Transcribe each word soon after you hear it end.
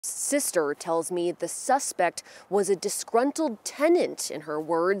Sister tells me the suspect was a disgruntled tenant, in her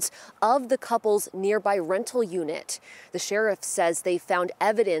words, of the couple's nearby rental unit. The sheriff says they found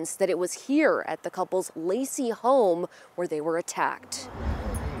evidence that it was here at the couple's Lacey home where they were attacked.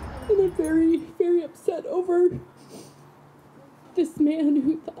 And I'm very, very upset over this man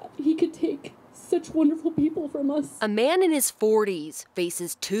who thought he could take such wonderful people from us. A man in his 40s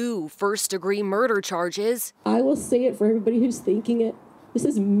faces 2 first-degree murder charges. I will say it for everybody who's thinking it. This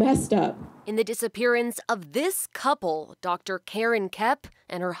is messed up. In the disappearance of this couple, Dr. Karen Koep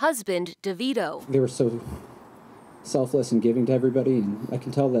and her husband, DeVito. They were so selfless and giving to everybody, and I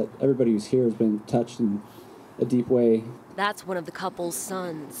can tell that everybody who's here has been touched in a deep way. That's one of the couple's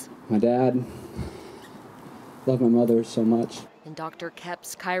sons. My dad, love my mother so much. In Dr.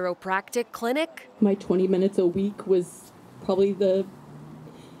 Koep's chiropractic clinic, My 20 minutes a week was probably the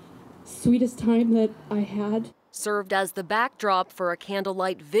sweetest time that I had. served as the backdrop for a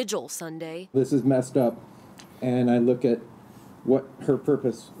candlelight vigil Sunday. This is messed up, and I look at what her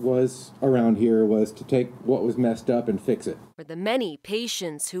purpose was around here was to take what was messed up and fix it. For the many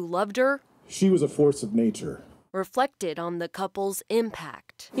patients who loved her, she was a force of nature. Reflected on the couple's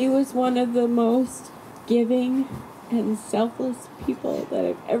impact. He was one of the most giving and selfless people that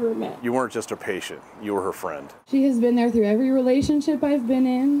I've ever met. You weren't just a patient, you were her friend. She has been there through every relationship I've been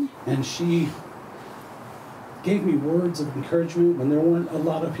in. And she gave me words of encouragement when there weren't a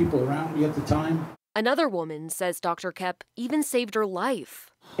lot of people around me at the time. Another woman says Dr. Koep even saved her life.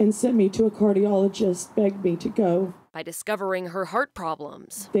 And sent me to a cardiologist, begged me to go. By discovering her heart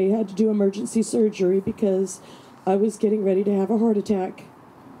problems. They had to do emergency surgery because I was getting ready to have a heart attack.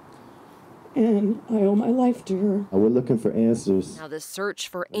 And I owe my life to her. We're looking for answers. Now the search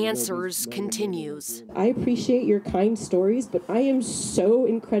for answers continues. I appreciate your kind stories, but I am so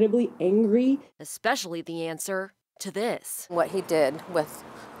incredibly angry. Especially the answer to this. What he did with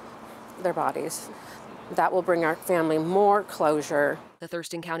their bodies. That will bring our family more closure. The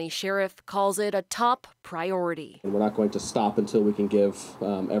Thurston County Sheriff calls it a top priority. And we're not going to stop until we can give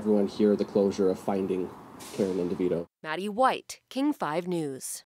everyone here the closure of finding Karen and DeVito. Maddie White, King 5 News.